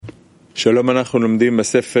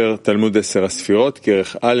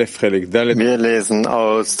Wir lesen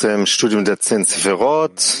aus dem Studium der 10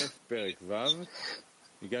 Sefirot.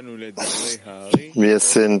 Wir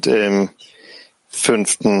sind im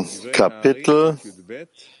 5. Kapitel,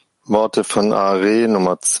 Worte von Ari,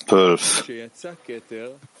 Nummer 12.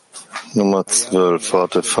 Nummer 12,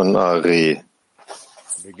 Worte von Ari.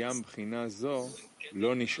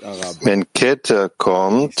 Wenn Keter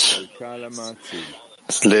kommt,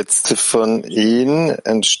 das letzte von ihnen,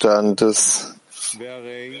 entstand es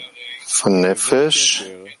von Nefesh.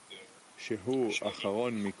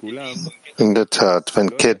 In der Tat,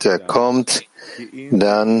 wenn Keter kommt,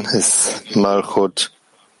 dann ist Malchut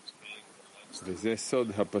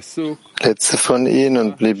letzte von ihnen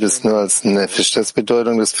und blieb es nur als Nefesh. Das ist die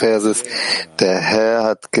Bedeutung des Verses. Der Herr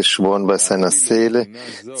hat geschworen bei seiner Seele.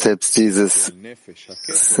 Selbst dieses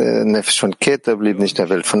Nefesh von Keter blieb nicht in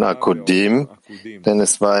der Welt von Akudim, denn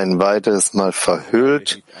es war ein weiteres Mal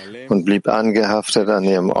verhüllt und blieb angehaftet an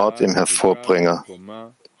ihrem Ort im Hervorbringer.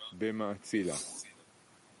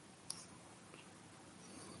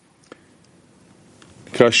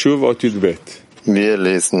 Wir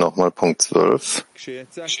lesen nochmal Punkt 12.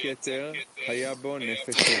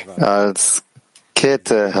 Als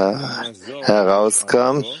Keter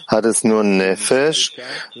herauskam, hat es nur Nefesh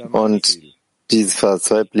und diese Phase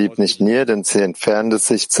 2 blieb nicht näher, denn sie entfernte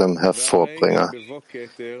sich zum Hervorbringer.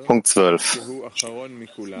 Punkt 12.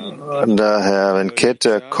 Daher, wenn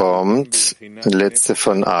Keter kommt, letzte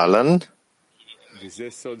von allen,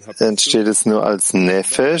 entsteht es nur als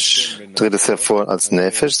Nefesh, tritt es hervor als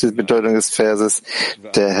Nefesh, die Bedeutung des Verses,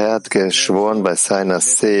 der Herr hat geschworen bei seiner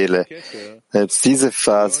Seele. Selbst diese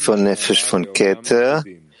Phase von Nefesh von Keter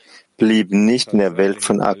blieb nicht in der Welt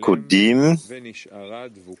von Akudim,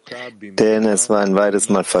 denn es war ein weiteres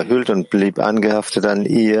Mal verhüllt und blieb angehaftet an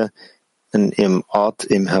ihr, in ihrem Ort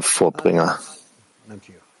im Hervorbringer.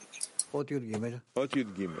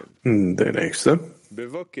 Der nächste.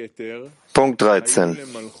 Punkt 13.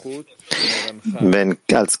 Wenn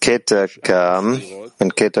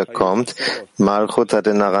Keter kommt, Malchut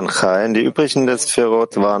hatte Naranchai, die übrigen des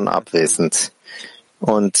Sefirot waren abwesend.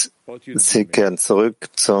 Und sie kehren zurück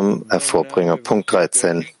zum Hervorbringer. Punkt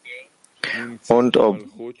 13. Und ob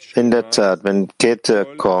in der Tat, wenn Keter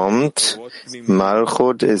kommt,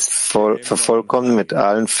 Malchut ist vervollkommen mit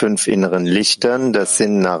allen 5 inneren Lichtern, das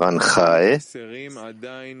sind Naranchai.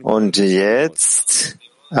 Und jetzt,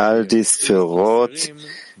 all die Sefirot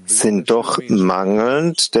sind doch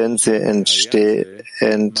mangelnd, denn sie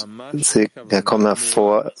kommen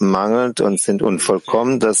hervor mangelnd und sind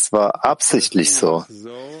unvollkommen. Das war absichtlich so.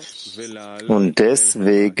 Und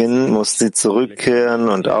deswegen muss sie zurückkehren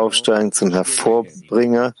und aufsteigen zum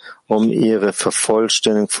Hervorbringer, um ihre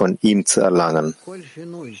Vervollständigung von ihm zu erlangen.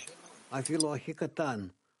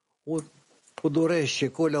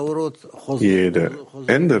 Jede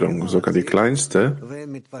Änderung, sogar die kleinste,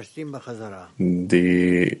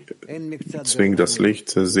 die zwingt das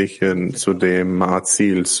Licht, sich zu dem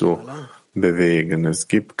Ziel zu bewegen. Es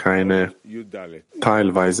gibt keine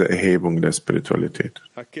teilweise Erhebung der Spiritualität.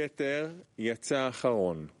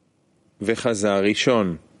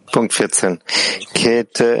 Punkt 14.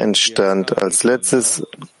 Keter entstand als letztes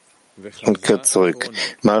und kehrt zurück.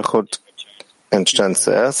 Malchut entstand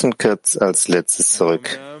zuerst und kehrt als letztes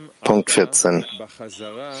zurück. Punkt 14.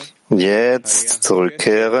 Jetzt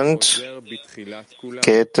zurückkehrend,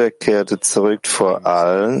 Keter kehrte zurück vor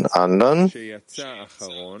allen anderen,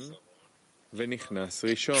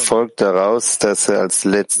 folgt daraus, dass er als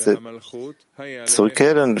Letzte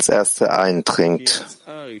zurückkehrt und als Erste eindringt.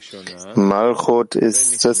 Malchut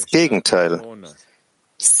ist das Gegenteil.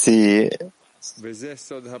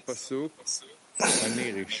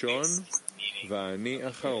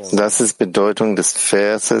 Das ist Bedeutung des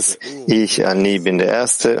Verses, ich, Ani, bin der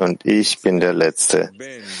Erste und ich bin der Letzte.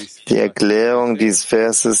 Die Erklärung dieses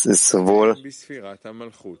Verses ist sowohl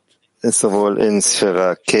in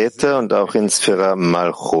Sefira Keter und auch in Sefira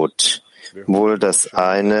Malchut, obwohl das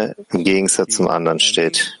eine im Gegensatz zum anderen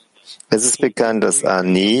steht. Es ist bekannt, dass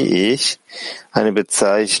Ani, ich, eine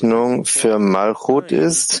Bezeichnung für Malchut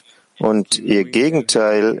ist und ihr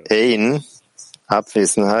Gegenteil, Ein,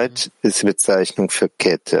 Abwesenheit, ist die Bezeichnung für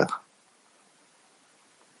Keter.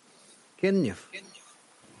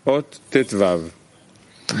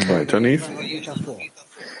 Weiter, Niv.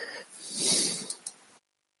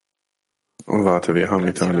 Warte, wir haben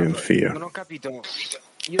Italien 4.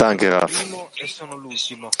 Danke, Raf.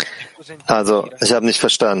 Also, ich habe nicht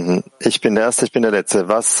verstanden. Ich bin der Erste, ich bin der Letzte.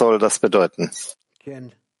 Was soll das bedeuten?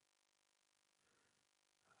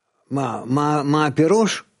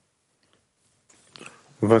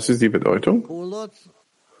 Was ist die Bedeutung?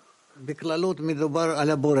 Die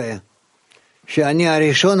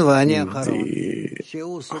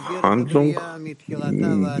Handlung,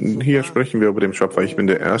 hier sprechen wir über den Schöpfer. Ich bin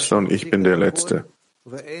der Erste und ich bin der Letzte.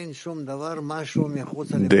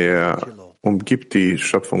 Der umgibt die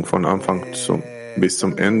Schöpfung von Anfang bis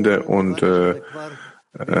zum Ende und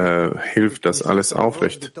hilft, dass alles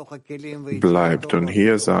aufrecht bleibt. Und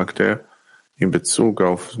hier sagt er, in Bezug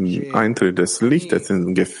auf den Eintritt des Lichtes in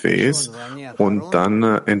ein Gefäß und dann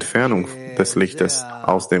Entfernung des Lichtes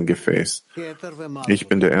aus dem Gefäß. Ich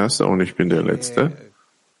bin der Erste und ich bin der Letzte,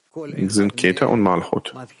 sind Keter und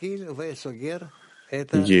Malchut.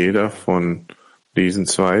 Jeder von diesen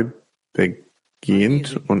zwei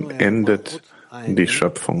beginnt und endet die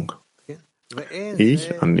Schöpfung.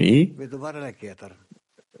 Ich, Ani,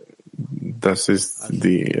 das ist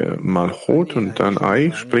die Malchut und dann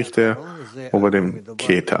Ai spricht er über dem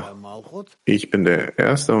Keter. Ich bin der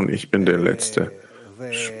Erste und ich bin der Letzte.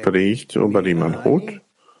 Spricht über die Malchut.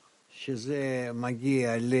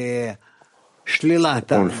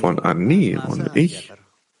 Und von Ani und ich,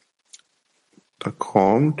 dann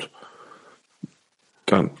kommt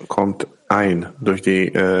ein, durch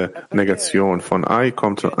die Negation von Ai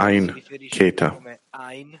kommt ein Keter.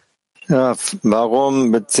 Ja,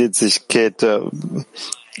 warum bezieht sich Keter,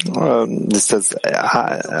 ist das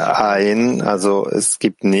ein, also es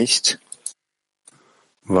gibt nicht?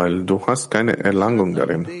 Weil du hast keine Erlangung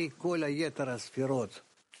darin.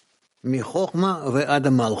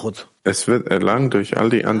 Es wird erlangt durch all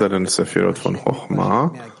die anderen Sefirot von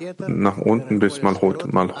Chochma nach unten bis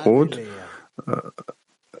Malchut. Malchut,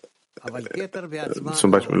 zum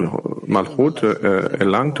Beispiel Malchut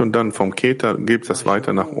erlangt und dann vom Keter gibt es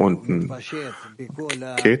weiter nach unten.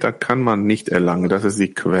 Keter kann man nicht erlangen, das ist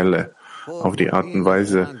die Quelle. Auf die Art und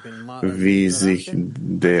Weise, wie sich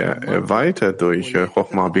der erweitert durch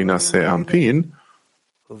Chochma Bina Se'ampin,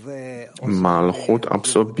 Malchut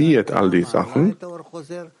absorbiert all die Sachen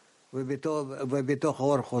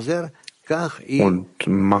und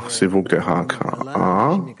Machsivuk der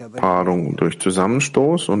HKA, Paarung durch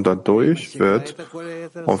Zusammenstoß, und dadurch wird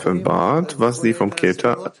offenbart, was die vom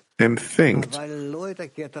Keter empfängt.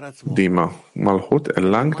 Die Malchut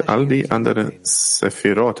erlangt all die anderen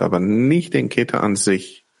Sefirot, aber nicht den Keter an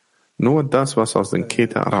sich. Nur das, was aus dem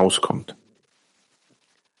Keter rauskommt.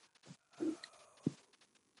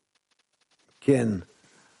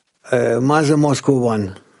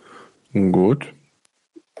 Gut.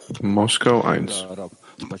 Moskau 1.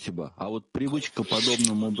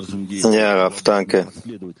 Ja, Rav, danke.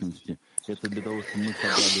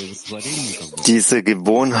 Diese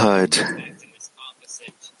Gewohnheit,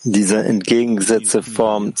 diese entgegengesetzte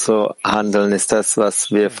Form zu handeln, ist das, was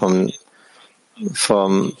wir von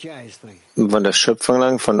der Schöpfung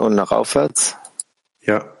lang, von unten nach aufwärts?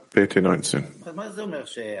 Ja, PT 19.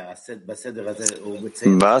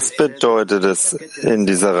 Was bedeutet es in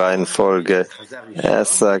dieser Reihenfolge? Er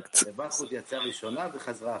sagt,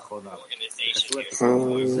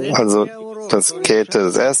 also, dass Keter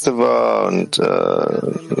das erste war und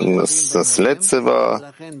das letzte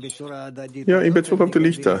war. Ja, in Bezug auf die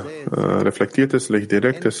Lichter. Reflektiertes Licht,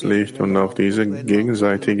 direktes Licht und auf diese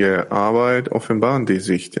gegenseitige Arbeit offenbaren die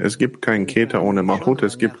sich. Es gibt keinen Keter ohne Malchut,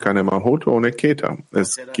 es gibt keine Malchut ohne Keter.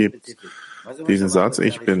 Es gibt diesen Satz,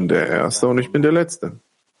 ich bin der Erste und ich bin der Letzte.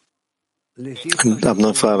 Ich habe noch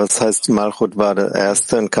eine Frage, was heißt, Malchut war der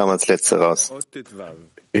Erste und kam als Letzte raus?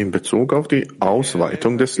 In Bezug auf die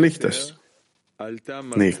Ausweitung des Lichtes.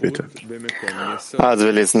 Nee, bitte. Also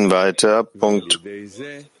wir lesen weiter, Punkt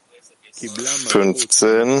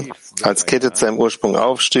 15. Als Keter zu seinem Ursprung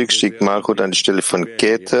aufstieg, stieg Malchut an die Stelle von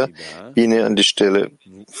Keter, Bine an die Stelle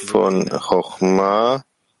von Chochma.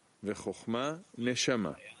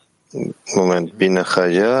 Moment, Bina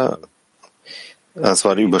Chaya. Das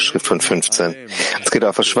war die Überschrift von 15. Als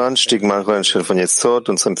Keter verschwand, stieg Malchut an die Stelle von Yesod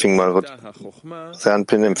und so empfing Malchut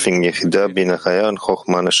Seanpin, empfing Yechida, Bina Chaya und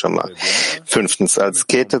Chochma Neshama. 5. Als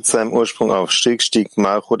Keter zu seinem Ursprung aufstieg, stieg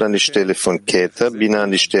Malchut an die Stelle von Keter, Bina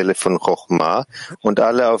an die Stelle von Chochma und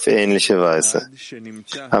alle auf ähnliche Weise.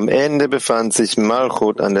 Am Ende befand sich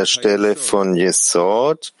Malchut an der Stelle von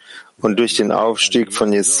Yesod und durch den Aufstieg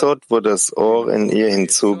von Yesod wurde das Or in ihr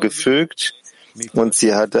hinzugefügt und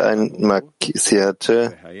sie hatte ein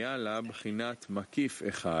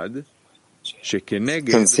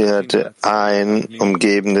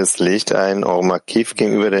umgebendes Licht, ein Or Makif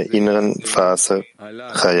gegenüber der inneren Phase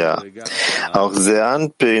Chaya. Auch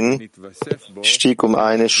Seanpin stieg um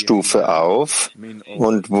eine Stufe auf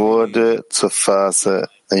und wurde zur Phase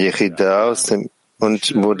Yechida aus dem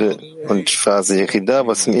und Phase Yechida,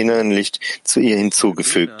 was im inneren Licht zu ihr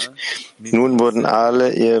hinzugefügt. Nun wurden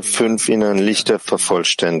alle ihre 5 inneren Lichter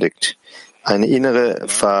vervollständigt. Eine innere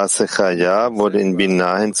Phase Chaya wurde in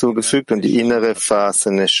Binah hinzugefügt und die innere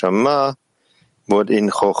Phase Neshama wurde in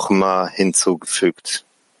Chochma hinzugefügt.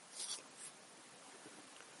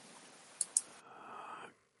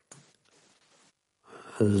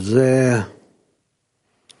 Das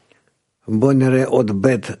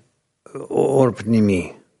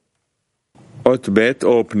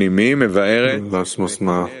muss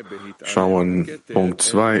man schauen. Punkt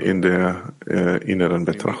 2 in der inneren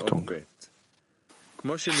Betrachtung.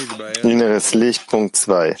 Inneres Licht, Punkt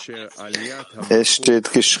 2. Es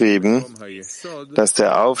steht geschrieben, dass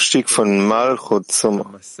der Aufstieg von Malchut zum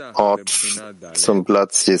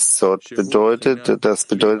Platz Yesod bedeutet, dass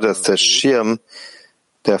der Schirm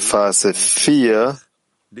der Phase 4,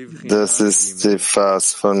 das ist die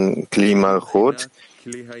Phase von Kli Malchut,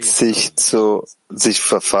 sich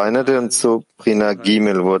verfeinerte und zu Prina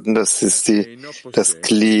Gimel wurden. Das ist das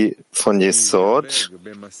Kli von Yesod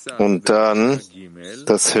und dann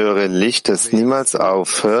das höhere Licht, das niemals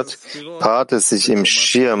aufhört, paarte sich im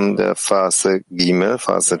Schirm der Phase Gimel,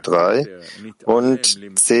 Phase 3 und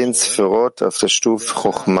 10 Sefirot auf der Stufe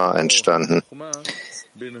Chochma entstanden.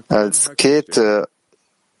 Als Keter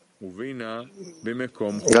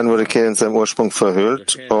Dann wurde Keter in seinem Ursprung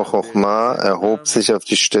verhüllt. Chochma erhob sich auf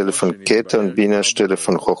die Stelle von Keter und Bina Stelle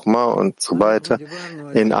von Chochma und so weiter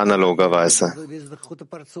in analoger Weise.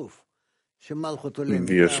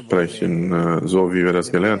 Wir sprechen, so wie wir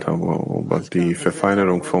das gelernt haben, über die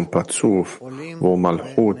Verfeinerung vom Pazuf, wo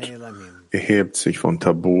Malchut erhebt sich von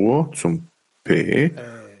Tabur zum P,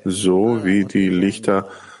 so wie die Lichter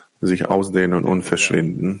sich ausdehnen und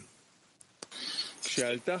verschwinden.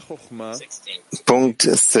 Punkt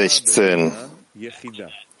 16.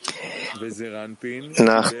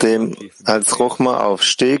 Als Chochma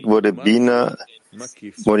aufstieg, wurde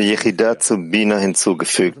Yechida zu Bina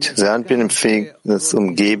hinzugefügt. Seranpin empfing das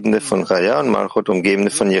Umgebende von Chaya und Malchut Umgebende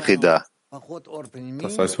von Yechida.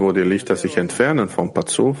 Das heißt, wo die Lichter sich entfernen vom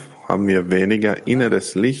Pazuf, haben wir weniger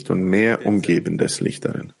inneres Licht und mehr umgebendes Licht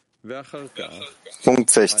darin. Punkt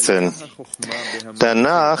 16.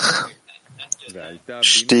 Danach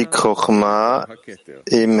stieg Chochma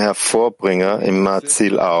im Hervorbringer, im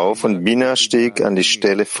Mazil auf und Bina stieg an die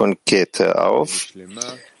Stelle von Keter auf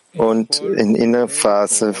und in innerer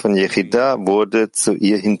Phase von Yechida wurde zu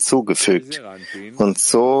ihr hinzugefügt. Und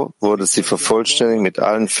so wurde sie vervollständigt mit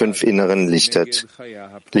allen 5 inneren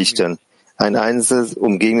Lichtern. Ein einzelnes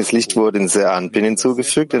umgehendes Licht wurde in Seranpin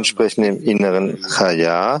hinzugefügt, entsprechend dem inneren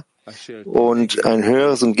Chaya. Und ein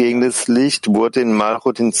höheres umgehendes Licht wurde in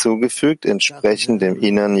Malchut hinzugefügt, entsprechend dem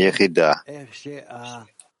inneren Yechida.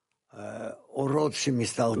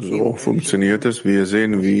 So funktioniert es. Wir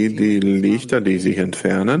sehen, wie die Lichter, die sich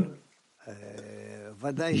entfernen,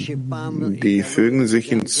 die fügen sich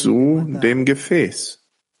hinzu dem Gefäß.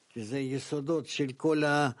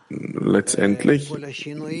 Letztendlich,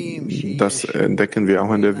 das entdecken wir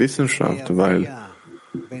auch in der Wissenschaft, weil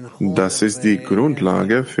das ist die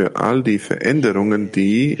Grundlage für all die Veränderungen,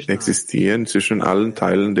 die existieren zwischen allen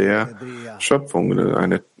Teilen der Schöpfung.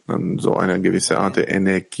 Eine gewisse Art der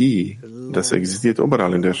Energie, das existiert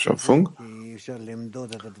überall in der Schöpfung.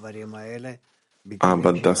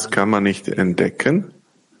 Aber das kann man nicht entdecken,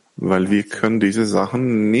 weil wir können diese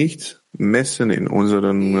Sachen nicht messen in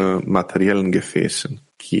unseren materiellen Gefäßen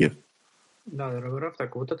hier.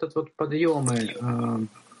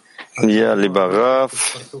 Ja, lieber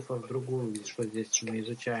Rav,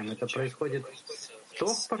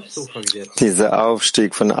 dieser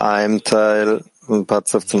Aufstieg von einem Teil im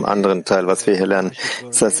Pazuf zum anderen Teil, was wir hier lernen,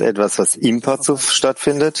 ist das etwas, was im Pazuf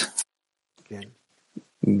stattfindet?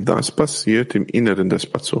 Das passiert im Inneren des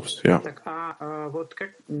Pazufs, ja.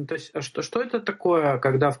 Что это такое,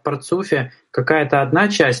 когда в парцуфе какая-то одна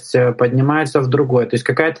часть поднимается в другой? То есть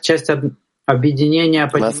какая-то часть объединения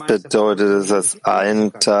поднимается... Was bedeutet es, dass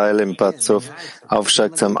ein Teil im Pazuf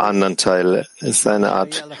aufsteigt zum anderen Teil? Ist eine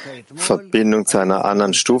Art Verbindung zu einer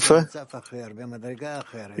anderen Stufe?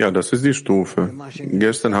 Ja, das ist die Stufe.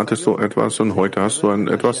 Gestern hattest du etwas und heute hast du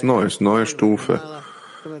etwas Neues, neue Stufe.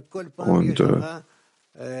 Und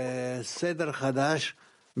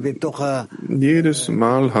jedes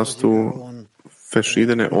Mal hast du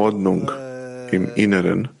verschiedene Ordnung im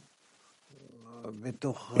Inneren,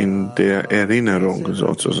 in der Erinnerung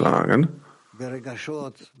sozusagen,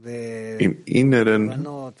 im Inneren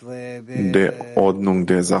der Ordnung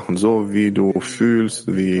der Sachen, so wie du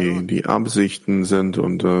fühlst, wie die Absichten sind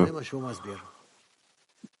und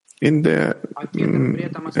In der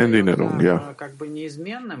Erinnerung, ja.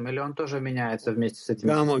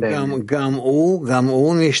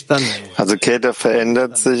 Also Keter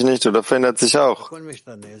verändert sich nicht oder verändert sich auch?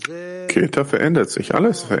 Keter verändert sich,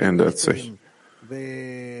 alles verändert sich.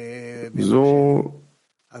 So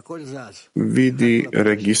wie die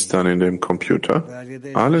Register in dem Computer.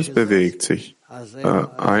 Alles bewegt sich.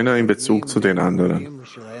 Einer in Bezug zu den anderen.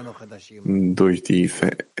 Durch die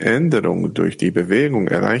Veränderung, durch die Bewegung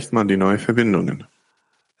erreicht man die neuen Verbindungen.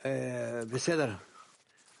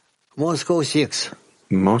 Moskau 6.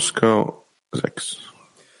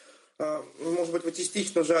 Может быть, вы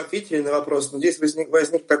частично уже ответили на вопрос, но здесь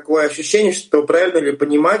возник такое ощущение, что правильно ли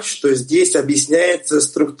понимать, что здесь объясняется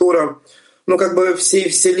структура, всей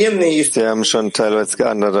Вселенной. Sie haben schon teilweise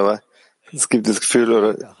geantwortet, aber es gibt das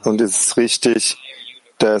Gefühl, und ist es richtig,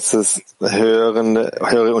 dass das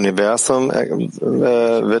höhere Universum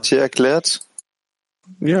wird hier erklärt?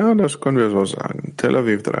 Ja, das können wir so sagen. Tel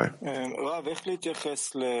Aviv 3.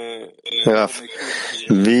 Rav,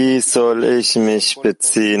 wie soll ich mich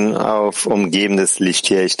beziehen auf umgebendes Licht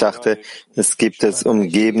hier? Ich dachte, es gibt das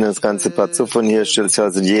umgebendes ganze Parzuf von hier stellt sich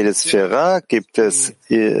also jedes Sefirah, gibt es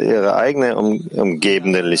ihre eigene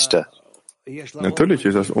umgebende Lichter. Natürlich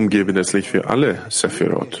ist das umgebendes Licht für alle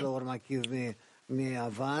Sefirot.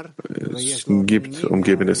 Es gibt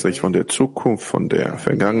umgebendes Licht von der Zukunft, von der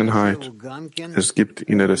Vergangenheit. Es gibt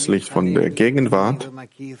inneres Licht von der Gegenwart.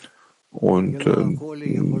 Und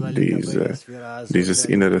dieses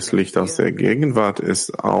inneres Licht aus der Gegenwart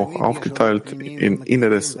ist auch aufgeteilt in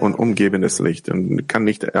inneres und umgebendes Licht und kann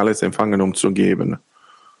nicht alles empfangen, um zu geben.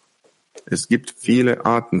 Es gibt viele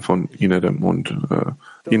Arten von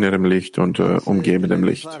innerem Licht und umgebendem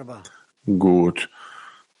Licht. Gut.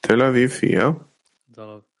 Tel Aviv 4.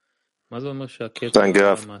 Danke,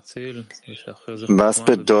 Rav. Was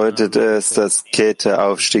bedeutet es, dass Keter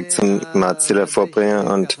aufstieg zum Matzil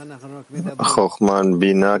Hervorbringer und Chochman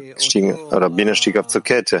Bina stieg auf zur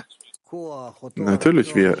Kette?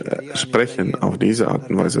 Natürlich, wir sprechen auf diese Art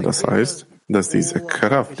und Weise. Das heißt, dass diese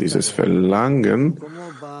Kraft, dieses Verlangen,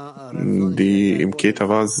 die im Keter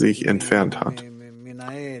war, sich entfernt hat.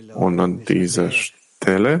 Und an dieser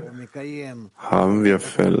Stelle haben wir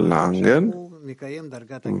Verlangen,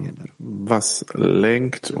 was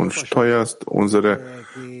lenkt und steuert unsere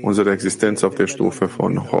Existenz auf der Stufe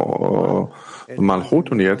von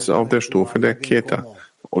Malchut und jetzt auf der Stufe der Keter.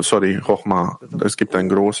 Chochma. Es gibt einen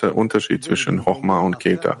großen Unterschied zwischen Chochma und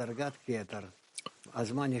Keter.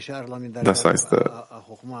 Das heißt,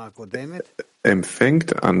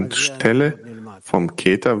 empfängt anstelle vom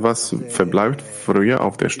Keter, was verbleibt früher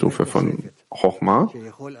auf der Stufe von Chochma.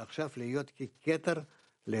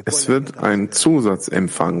 Es wird ein Zusatz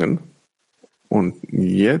empfangen und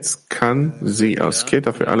jetzt kann sie als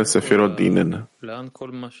Keter für alle Sefirot dienen.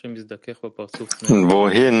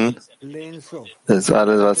 Wohin ist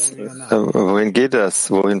alles, wohin geht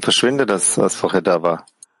das? Wohin verschwindet das, was vorher da war?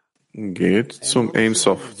 Geht zum Ein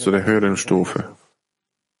Sof, zu der höheren Stufe.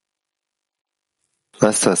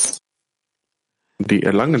 Was ist das? Die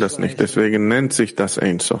erlangen das nicht, deswegen nennt sich das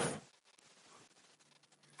Ein Sof.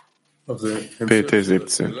 PT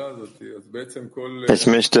 17. Ich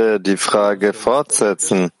möchte die Frage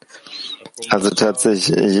fortsetzen. Also tatsächlich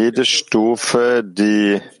jede Stufe,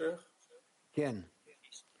 die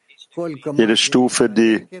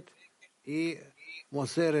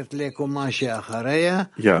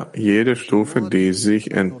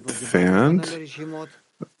sich entfernt,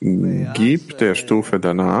 gibt der Stufe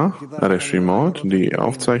danach Reshimot, die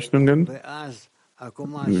Aufzeichnungen.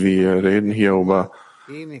 Wir reden hier über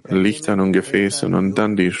Lichtern und Gefäßen und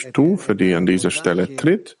dann die Stufe, die an dieser Stelle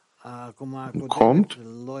tritt, kommt.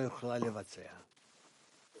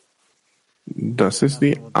 Das ist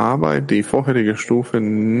die Arbeit, die vorherige Stufe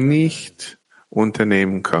nicht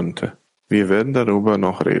unternehmen könnte. Wir werden darüber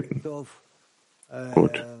noch reden.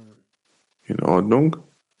 Gut. In Ordnung.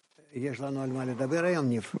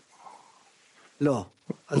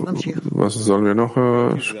 Was sollen wir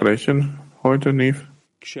noch sprechen heute, Niv?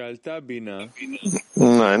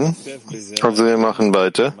 Nein. Also wir machen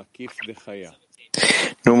weiter.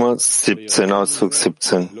 Nummer 17, Auszug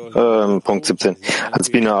 17, Punkt 17.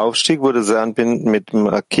 Als Bina aufstieg, wurde Sandbin mit dem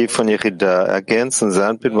Akif von Yechida ergänzt und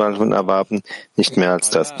Sandbin war von Erwarben nicht mehr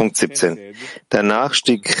als das. Punkt 17. Danach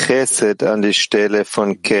stieg Chesed an die Stelle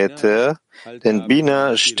von Keter, denn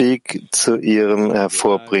Bina stieg zu ihrem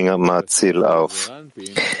Hervorbringer Matzil auf.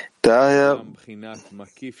 Daher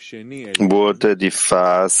wurde die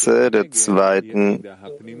Phase der zweiten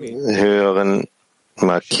höheren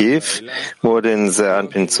Makif wurde in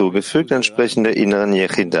Seanpin hinzugefügt, entsprechend der inneren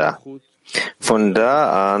Yechida. Von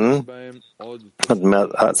da an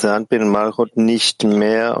hat Anpin Malchut nicht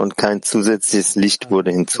mehr und kein zusätzliches Licht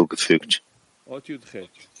wurde hinzugefügt.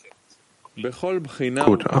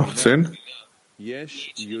 Gut, 18.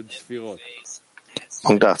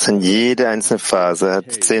 Punkt 18. Jede einzelne Phase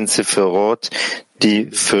hat 10 Sefirot, die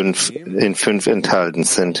in 5 enthalten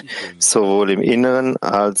sind, sowohl im Inneren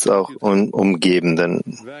als auch im Umgebenden.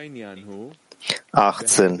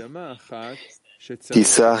 18. Die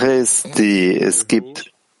Sache ist es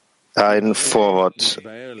gibt ein Vorwort,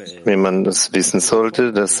 wie man das wissen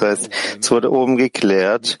sollte. Das heißt, es wurde oben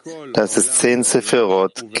geklärt, dass es 10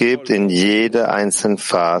 Sefirot gibt in jeder einzelnen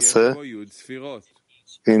Phase,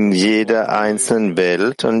 in jeder einzelnen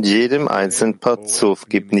Welt und jedem einzelnen Parzuf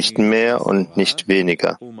gibt nicht mehr und nicht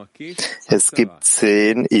weniger. Es gibt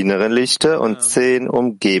 10 innere Lichter und 10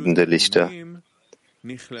 umgebende Lichter.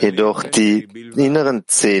 Jedoch die inneren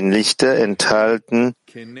 10 Lichter enthalten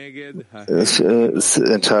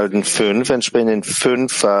 5, entsprechen den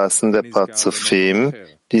 5 Phasen der Parzufim,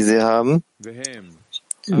 die sie haben,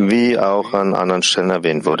 wie auch an anderen Stellen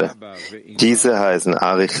erwähnt wurde. Diese heißen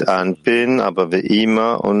Arich Anpin, aber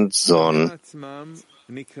Ve'ima und Son.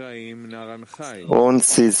 Und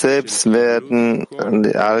sie selbst werden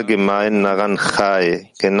allgemein Naranchai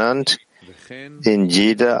genannt in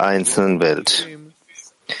jeder einzelnen Welt.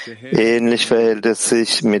 Ähnlich verhält es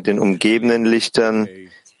sich mit den umgebenden Lichtern,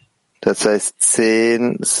 das heißt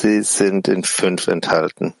 10, sie sind in 5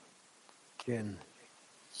 enthalten.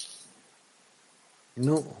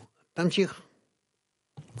 Na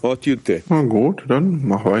gut, dann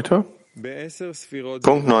mach weiter.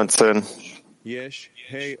 Punkt 19.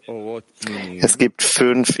 Es gibt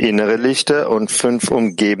 5 innere Lichter und 5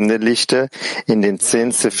 umgebende Lichter in den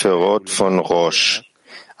 10 Sefirot von Rosh.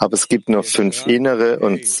 Aber es gibt nur 5 innere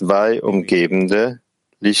und 2 umgebende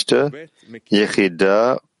Lichter,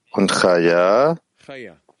 Yechida und Chaya,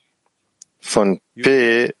 von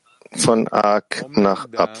P von Ak nach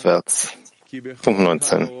abwärts. Punkt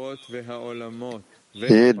 19.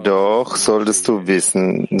 Jedoch solltest du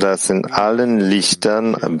wissen, dass in allen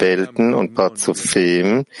Lichtern, Welten und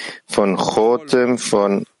Parzufim von Chotem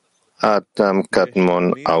von Adam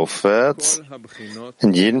Kadmon aufwärts,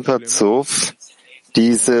 in jedem Parzuf,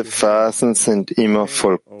 diese Phasen sind immer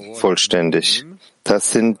vollständig.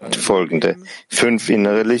 Das sind folgende: 5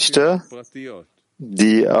 innere Lichter,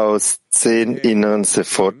 die aus 10 inneren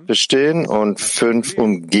Sefirot bestehen, und 5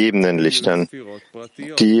 umgebenden Lichtern,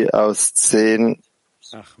 die aus 10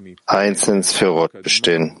 einzelnen Sefirot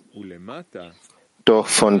bestehen. Doch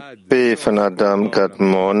von P von Adam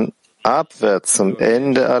Kadmon abwärts zum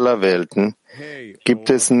Ende aller Welten gibt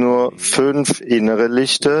es nur 5 innere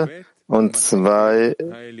Lichter und 2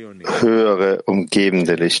 höhere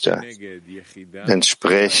umgebende Lichter,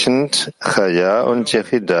 entsprechend Chaya und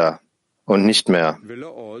Yechida, und nicht mehr.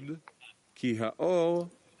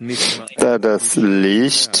 Da das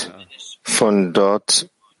Licht von dort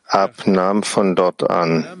abnahm, von dort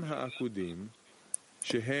an.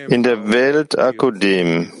 In der Welt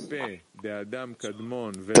Akudim,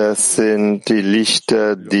 das sind die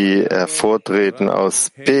Lichter, die hervortreten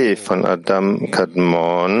aus P von Adam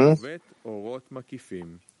Kadmon,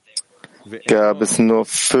 gab es nur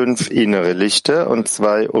 5 innere Lichter und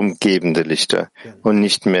 2 umgebende Lichter und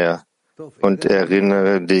nicht mehr. Und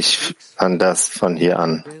erinnere dich an das von hier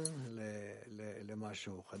an.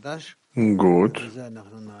 Gut.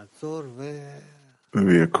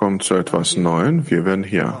 Wir kommen zu etwas Neuem. Wir werden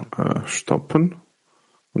hier stoppen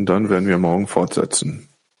und dann werden wir morgen fortsetzen.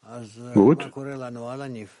 Gut.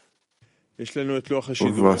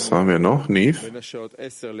 Was haben wir noch, Niv?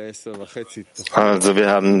 Also wir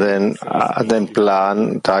haben den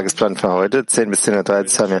Tagesplan für heute, 10 bis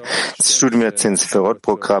 10.30 Uhr haben wir das Studium der 10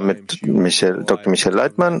 Sefirot-Programm mit Dr. Michael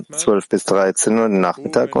Leitmann, 12 bis 13 Uhr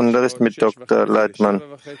Nachmittag Unterricht mit Dr. Leitmann,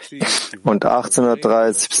 und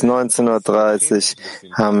 18.30 bis 19.30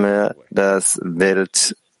 Uhr haben wir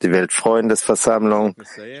die Weltfreundesversammlung.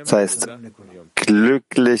 Das heißt,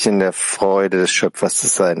 glücklich in der Freude des Schöpfers zu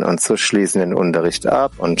sein. Und so schließen wir den Unterricht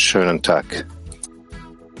ab und schönen Tag.